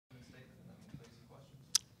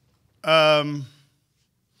Um,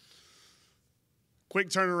 quick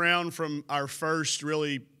turnaround from our first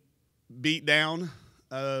really beat down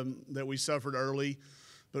that we suffered early,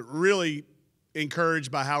 but really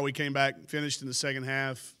encouraged by how we came back and finished in the second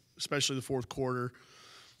half, especially the fourth quarter.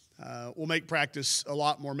 We'll make practice a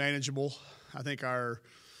lot more manageable. I think our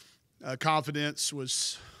confidence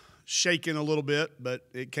was shaken a little bit, but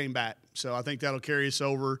it came back. So I think that'll carry us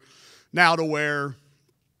over now to where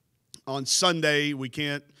on Sunday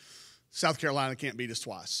South Carolina can't beat us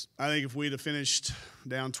twice. I think if we'd have finished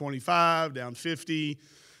down 25, down 50,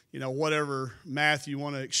 whatever math you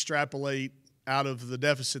want to extrapolate out of the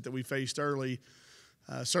deficit that we faced early,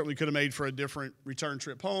 certainly could have made for a different return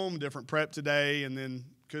trip home, different prep today, and then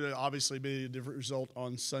could have obviously been a different result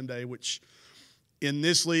on Sunday, which in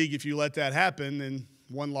this league, if you let that happen, then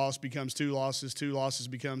one loss becomes two losses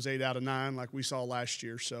becomes 8 out of 9 like we saw last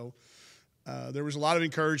year. So there was a lot of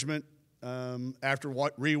encouragement after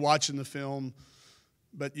rewatching the film,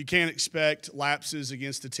 but you can't expect lapses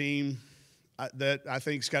against a team that I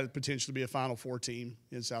think's got the potential to be a Final Four team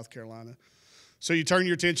in South Carolina. So you turn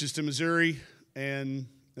your attentions to Missouri and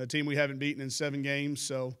a team we haven't beaten in 7 games,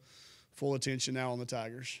 so full attention now on the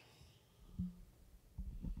Tigers.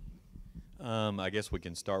 I guess we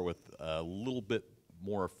can start with a little bit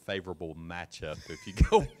more favorable matchup if you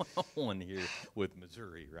go on here with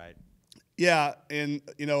Missouri, right? Yeah, and,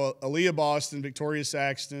 Aaliyah Boston, Victoria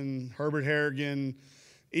Saxton, Herbert Harrigan,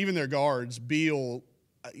 even their guards, Beal,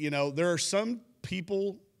 there are some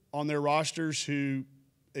people on their rosters who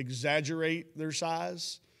exaggerate their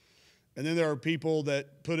size, and then there are people that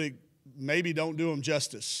maybe don't do them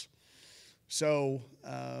justice. So,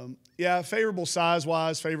 favorable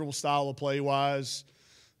size-wise, favorable style of play-wise.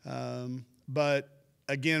 But,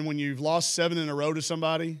 again, when you've lost 7 in a row to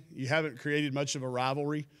somebody, you haven't created much of a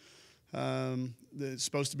rivalry. It's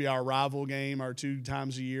supposed to be our rival game, our 2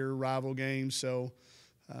 times a year rival game. So,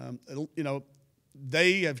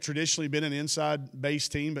 they have traditionally been an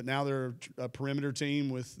inside-based team, but now they're a perimeter team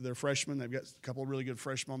with their freshmen. They've got a couple of really good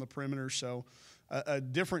freshmen on the perimeter. So, a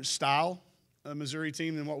different style Missouri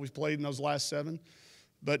team than what we've played in those last 7.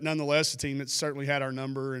 But nonetheless, a team that's certainly had our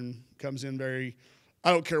number and comes in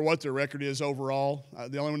I don't care what their record is overall.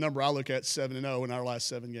 The only number I look at is 7-0 in our last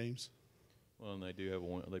 7 games. Well, and they do have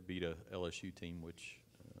they beat a LSU team, which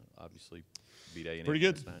obviously beat A&M. Pretty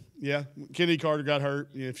good. Yeah. Kennedy Carter got hurt.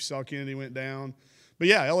 If you saw Kennedy went down. But,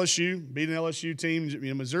 yeah, LSU, beat an LSU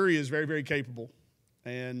team. Missouri is very, very capable.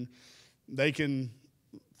 And they can –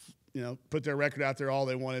 put their record out there all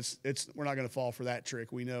they want. We're not going to fall for that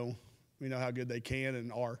trick. We know how good they can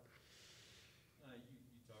and are. You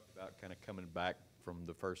talked about kind of coming back from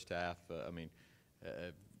the first half.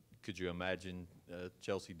 Could you imagine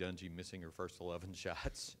Chelsea Dungy missing her first 11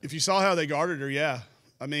 shots? If you saw how they guarded her, yeah.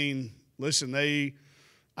 Listen, I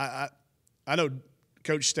know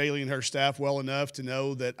Coach Staley and her staff well enough to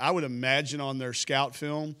know that I would imagine on their scout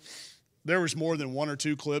film there was more than 1 or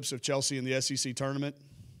 2 clips of Chelsea in the SEC tournament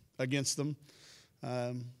against them.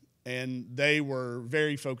 And they were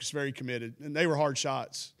very focused, very committed, and they were hard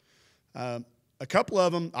shots. A couple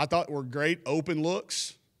of them I thought were great open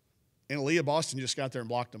looks, and Aaliyah Boston just got there and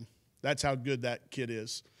blocked them. That's how good that kid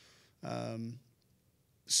is.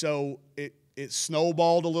 So it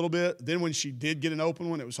snowballed a little bit. Then when she did get an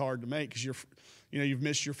open one, it was hard to make because you've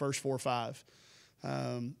missed your first 4 or 5.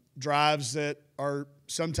 Drives that are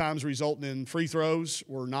sometimes resulting in free throws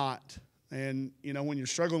or not. And, when you're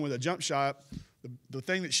struggling with a jump shot, the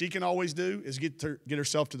thing that she can always do is get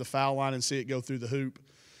herself to the foul line and see it go through the hoop.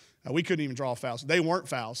 We couldn't even draw fouls. They weren't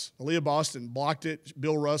fouls. Aaliyah Boston blocked it.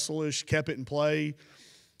 Bill Russell-ish kept it in play.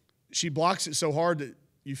 She blocks it so hard that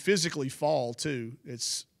you physically fall, too.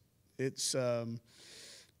 That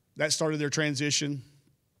started their transition.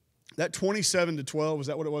 That 27-12, was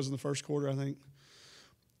that what it was in the first quarter, I think?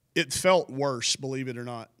 It felt worse, believe it or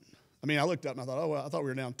not. I looked up and I thought, I thought we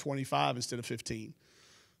were down 25 instead of 15.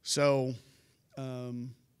 So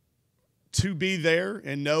to be there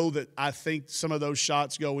and know that I think some of those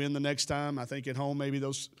shots go in the next time. I think at home maybe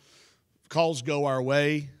those calls go our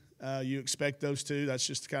way. You expect those to. That's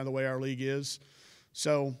just kind of the way our league is.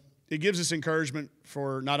 So it gives us encouragement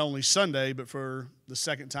for not only Sunday but for the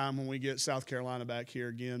second time when we get South Carolina back here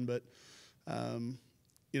again. But,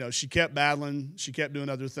 she kept battling. She kept doing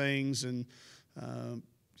other things and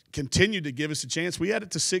continued to give us a chance. We had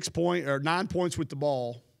it to 9 points with the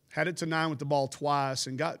ball, had it to 9 with the ball twice,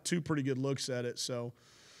 and got 2 pretty good looks at it. So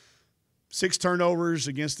 6 turnovers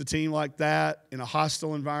against a team like that in a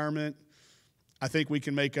hostile environment, I think we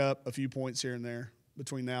can make up a few points here and there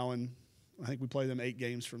between now and I think we play them 8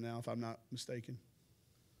 games from now, if I'm not mistaken.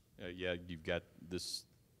 Yeah, you've got this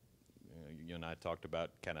you and I talked about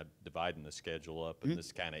kind of dividing the schedule up, and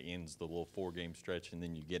this kind of ends the little 4-game stretch, and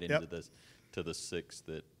then you get into this to the 6th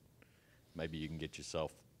that maybe you can get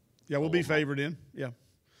yourself. Yeah, we'll be favored in. Yeah.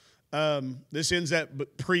 This ends that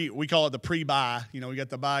we call it the pre-bye. You know, we got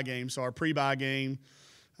the bye game. So our pre-bye game,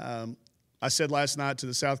 I said last night to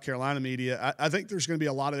the South Carolina media, I think there's going to be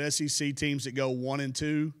a lot of SEC teams that go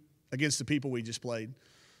 1-2 against the people we just played.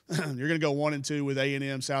 You're going to go 1-2 with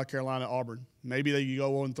A&M, South Carolina, Auburn. Maybe they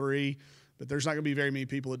go 1-3, but there's not going to be very many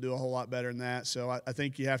people that do a whole lot better than that. So I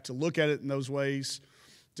think you have to look at it in those ways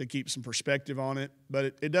to keep some perspective on it.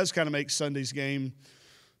 But it does kind of make Sunday's game,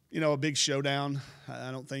 you know, a big showdown.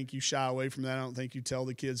 I don't think you shy away from that. I don't think you tell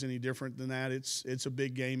the kids any different than that. It's a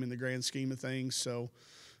big game in the grand scheme of things. So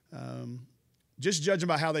just judging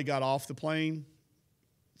by how they got off the plane,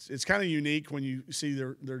 it's kind of unique when you see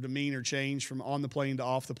their demeanor change from on the plane to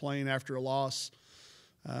off the plane after a loss.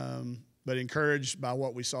 But encouraged by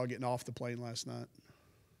what we saw getting off the plane last night.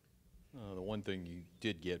 The one thing you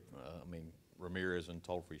did get, Ramirez and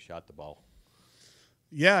Tolfree shot the ball.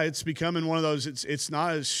 Yeah, it's becoming one of those. It's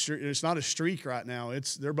not a streak right now.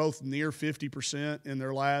 They're both near 50% in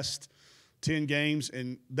their last 10 games,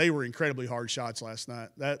 and they were incredibly hard shots last night.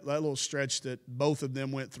 That little stretch that both of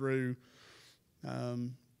them went through.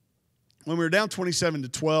 When we were down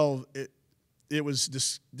 27-12, it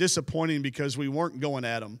was disappointing because we weren't going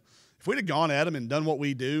at them. If we'd have gone at them and done what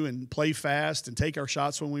we do and play fast and take our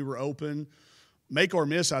shots when we were open, make or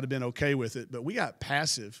miss, I'd have been okay with it. But we got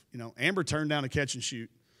passive. You know, Amber turned down a catch and shoot.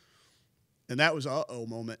 And that was uh-oh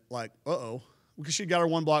moment. Like, uh-oh. Because she got her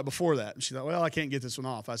one block before that. And she thought, well, I can't get this one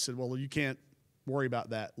off. I said, well, you can't worry about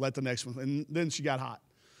that. Let the next one. And then she got hot.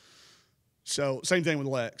 So same thing with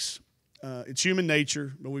Lex. It's human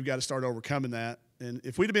nature, but we've got to start overcoming that. And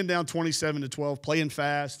if we'd have been down 27-12, playing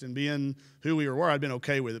fast and being who we were, I'd been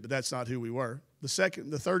okay with it. But that's not who we were. The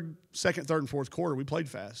second, third, and fourth quarter, we played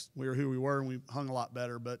fast. We were who we were, and we hung a lot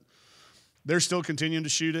better. But they're still continuing to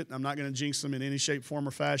shoot it. I'm not going to jinx them in any shape, form,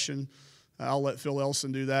 or fashion. I'll let Phil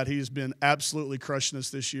Elson do that. He's been absolutely crushing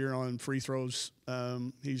us this year on free throws.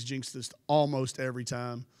 He's jinxed us almost every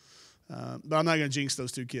time. But I'm not going to jinx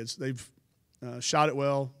those two kids. They've shot it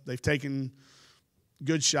well. They've taken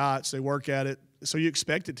good shots. They work at it. So you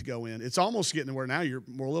expect it to go in. It's almost getting to where now you're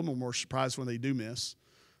a little more surprised when they do miss.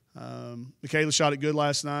 Michaela shot it good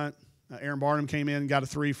last night. Aaron Barnum came in and got a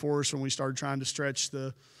 3 for us when we started trying to stretch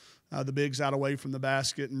the bigs out away from the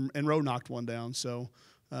basket, and Rowe knocked one down. So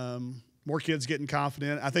more kids getting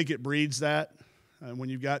confident. I think it breeds that. When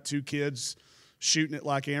you've got two kids shooting it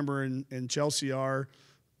like Amber and Chelsea are,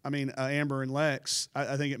 Amber and Lex,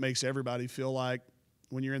 I think it makes everybody feel like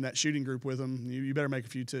when you're in that shooting group with them, you better make a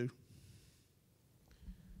few too.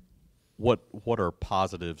 What are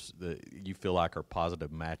positives that you feel like are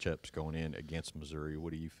positive matchups going in against Missouri?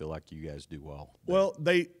 What do you feel like you guys do well? Well,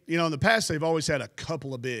 in the past they've always had a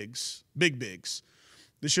couple of big bigs.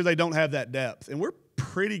 This year they don't have that depth, and we're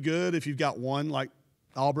pretty good if you've got one like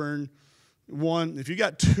Auburn. One, if you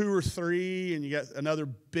got 2 or 3, and you got another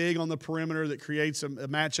big on the perimeter that creates a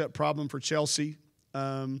matchup problem for Chelsea,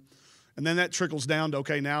 and then that trickles down to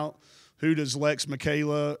okay, now who does Lex,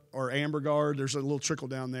 Michaela, or Amber guard? There's a little trickle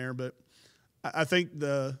down there, but I think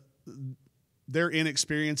their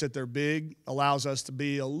inexperience at their big allows us to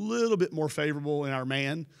be a little bit more favorable in our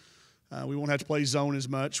man. We won't have to play zone as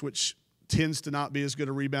much, which tends to not be as good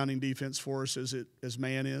a rebounding defense for us as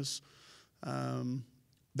man is.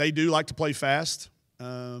 They do like to play fast.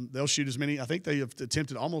 They'll shoot as many. I think they have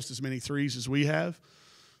attempted almost as many threes as we have.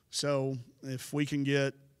 So if we can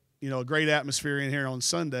get a great atmosphere in here on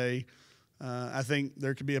Sunday, I think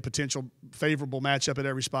there could be a potential favorable matchup at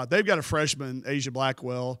every spot. They've got a freshman, Asia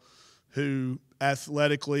Blackwell, who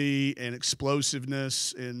athletically and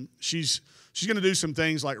explosiveness, and she's going to do some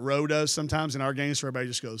things like Rowe does sometimes in our games where everybody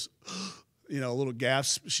just goes, a little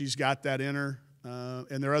gasp. She's got that in her.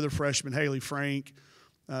 And their other freshman, Haley Frank,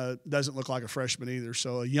 doesn't look like a freshman either.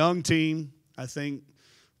 So a young team, I think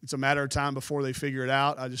it's a matter of time before they figure it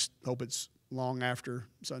out. I just hope it's long after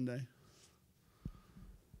Sunday.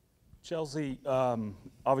 Chelsea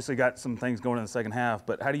obviously got some things going in the second half,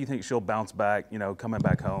 but how do you think she'll bounce back, coming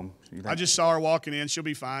back home? I just saw her walking in. She'll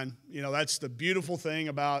be fine. That's the beautiful thing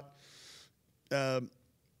about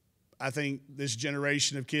I think this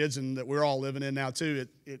generation of kids and that we're all living in now too.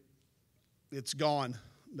 It's gone.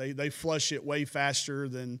 They flush it way faster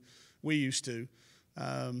than we used to.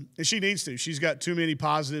 And she needs to. She's got too many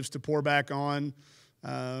positives to pour back on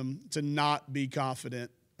to not be confident.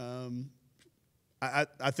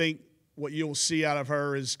 I think what you'll see out of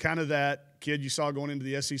her is kind of that kid you saw going into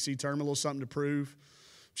the SEC tournament, a little something to prove.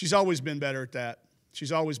 She's always been better at that.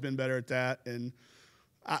 And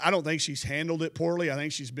I don't think she's handled it poorly. I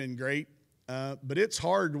think she's been great. But it's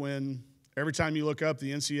hard when every time you look up,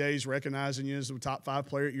 the NCAA is recognizing you as the top 5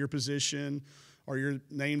 player at your position, or you're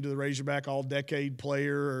named to the Razorback All-Decade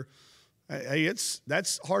player. Or, hey,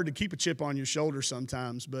 that's hard to keep a chip on your shoulder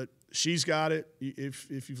sometimes. But she's got it.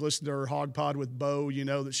 If you've listened to her Hog Pod with Bo, you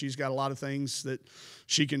know that she's got a lot of things that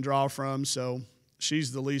she can draw from. So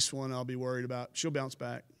she's the least one I'll be worried about. She'll bounce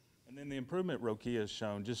back. And then the improvement Rokia has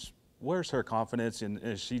shown, just where's her confidence, and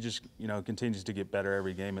as she just continues to get better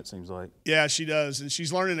every game, it seems like? Yeah, she does, and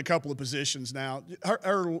she's learning a couple of positions now.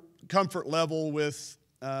 Her comfort level with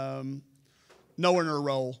knowing her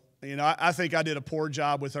role. I think I did a poor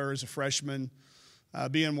job with her as a freshman,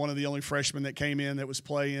 being one of the only freshmen that came in that was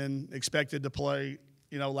playing, expected to play,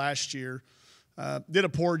 last year. Did a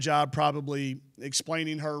poor job probably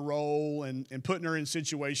explaining her role and putting her in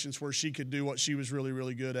situations where she could do what she was really,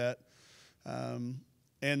 really good at.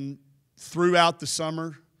 And throughout the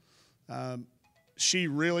summer, she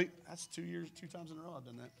really – that's 2 times in a row I've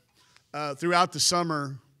done that. Throughout the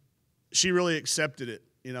summer, she really accepted it.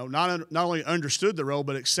 Not only understood the role,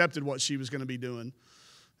 but accepted what she was going to be doing.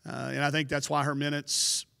 And I think that's why her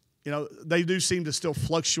minutes, they do seem to still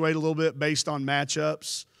fluctuate a little bit based on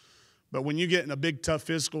matchups. But when you get in a big, tough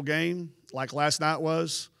physical game like last night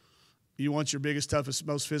was, you want your biggest, toughest,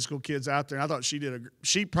 most physical kids out there. And I thought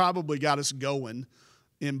she probably got us going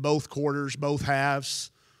in both quarters, both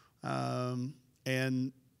halves. I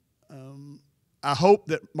hope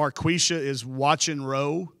that Marquisha is watching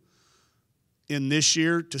Roe in this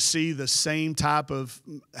year to see the same type of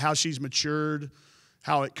how she's matured,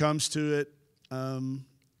 how it comes to it,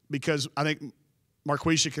 because I think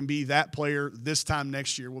Marquisha can be that player this time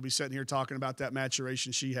next year. We'll be sitting here talking about that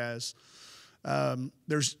maturation she has.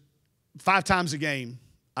 There's 5 times a game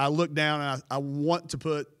I look down and I want to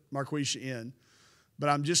put Marquisha in, but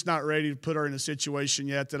I'm just not ready to put her in a situation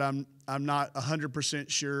yet that I'm not 100%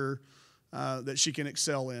 sure that she can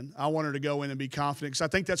excel in. I want her to go in and be confident, because I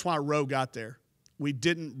think that's why Roe got there. We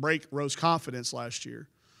didn't break Roe's confidence last year,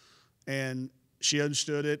 and she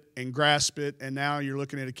understood it and grasped it, and now you're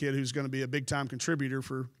looking at a kid who's going to be a big-time contributor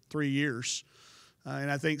for 3 years.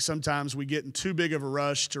 And I think sometimes we get in too big of a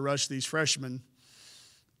rush to rush these freshmen,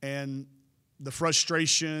 and the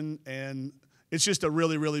frustration, and it's just a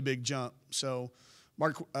really, really big jump. So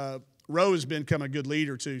Roe has become a good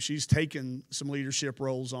leader too. She's taken some leadership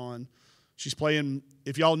roles on. She's playing,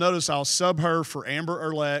 if y'all notice, I'll sub her for Amber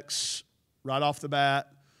or Lex right off the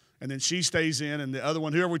bat, and then she stays in, and the other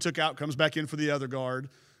one, whoever we took out, comes back in for the other guard,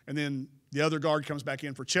 and then the other guard comes back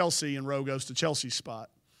in for Chelsea, and Roe goes to Chelsea's spot.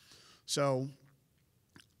 So,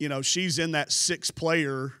 she's in that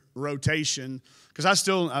 6-player rotation, because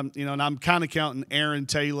and I'm kind of counting Aaron,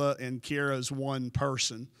 Taylor, and Kiera as one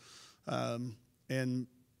person. And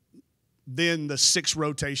then the 6th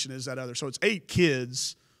rotation is that other. So it's 8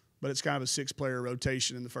 kids, but it's kind of a 6-player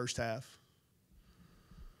rotation in the first half.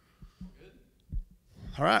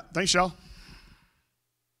 All right. Thanks, y'all.